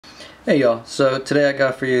Hey y'all, so today I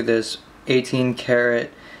got for you this 18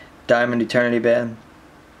 karat diamond eternity band.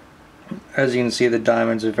 As you can see, the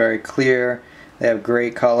diamonds are very clear, they have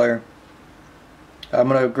great color. I'm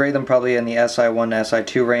going to grade them probably in the SI1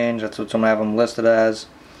 to SI2 range, that's what I'm going to have them listed as.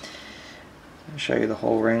 I'll show you the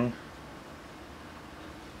whole ring.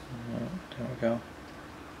 There we go.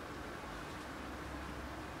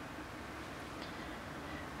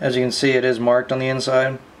 As you can see, it is marked on the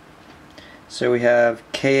inside. So we have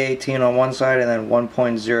K18 on one side and then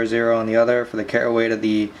 1.00 on the other for the carat weight of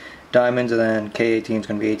the diamonds, and then K18 is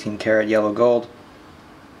going to be 18 karat yellow gold.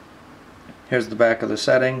 Here's the back of the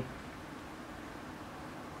setting.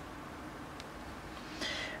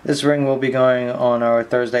 This ring will be going on our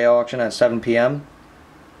Thursday auction at 7 p.m.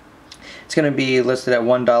 It's going to be listed at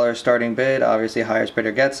 $1 starting bid. Obviously, highest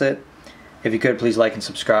bidder gets it. If you could, please like and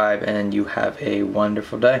subscribe, and you have a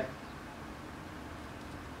wonderful day.